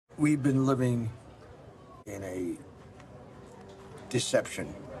We've been living in a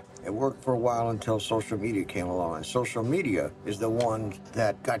deception. It worked for a while until social media came along, and social media is the one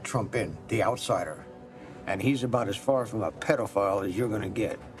that got Trump in, the outsider. And he's about as far from a pedophile as you're going to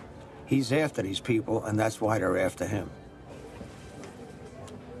get. He's after these people, and that's why they're after him.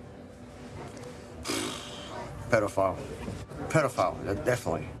 Pedophile. Pedophile,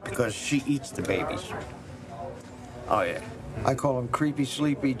 definitely, because she eats the babies. Oh, yeah. I call him Creepy,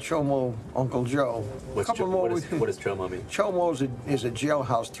 Sleepy, Chomo, Uncle Joe. What does Chomo mean? Chomo is a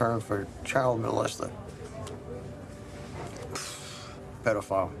jailhouse term for child molester.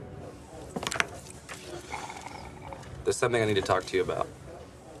 Pedophile. There's something I need to talk to you about.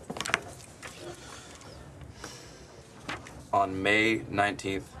 On May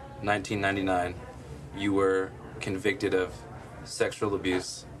 19th, 1999, you were convicted of sexual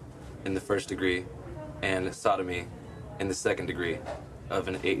abuse in the first degree and sodomy in the second degree of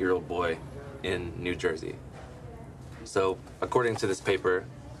an 8-year-old boy in New Jersey. So, according to this paper,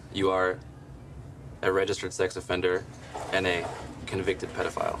 you are a registered sex offender and a convicted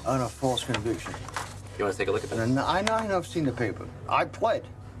pedophile. On a false conviction. You want to take a look at that? I know I've seen the paper. I pled.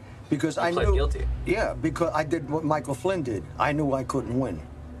 Because I pled knew. Guilty? Yeah, because I did what Michael Flynn did. I knew I couldn't win.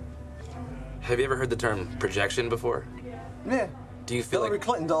 Have you ever heard the term projection before? Yeah. Do you feel Hillary like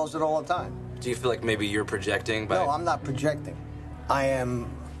Clinton does it all the time. Do you feel like maybe you're projecting by? No, I'm not projecting. I am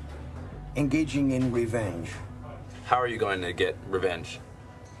engaging in revenge. How are you going to get revenge?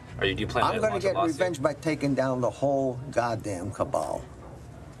 Do you plan I'm to going launch to a get lawsuit? revenge by taking down the whole goddamn cabal.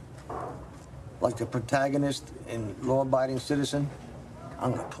 Like the protagonist in Law Abiding Citizen,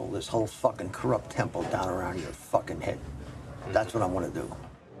 I'm going to pull this whole fucking corrupt temple down around your fucking head. That's what I want to do.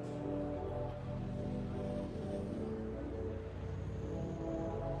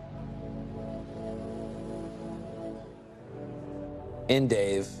 In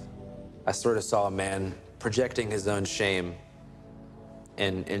Dave, I sort of saw a man projecting his own shame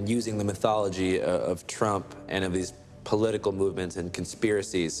and using the mythology of Trump and of these political movements and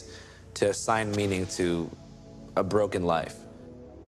conspiracies to assign meaning to a broken life.